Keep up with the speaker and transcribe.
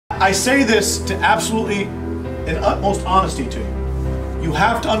I say this to absolutely, in utmost honesty to you. You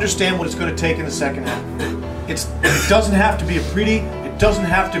have to understand what it's going to take in the second half. It doesn't have to be a pretty, it doesn't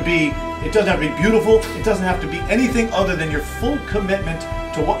have to be beautiful, it doesn't have to be anything other than your full commitment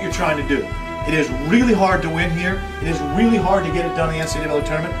to what you're trying to do. It is really hard to win here. It is really hard to get it done in the NCAA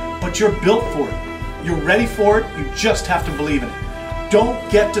tournament, but you're built for it. You're ready for it. You just have to believe in it.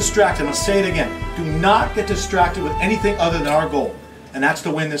 Don't get distracted. I'm going to say it again. Do not get distracted with anything other than our goal, and that's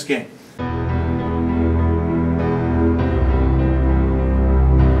to win this game.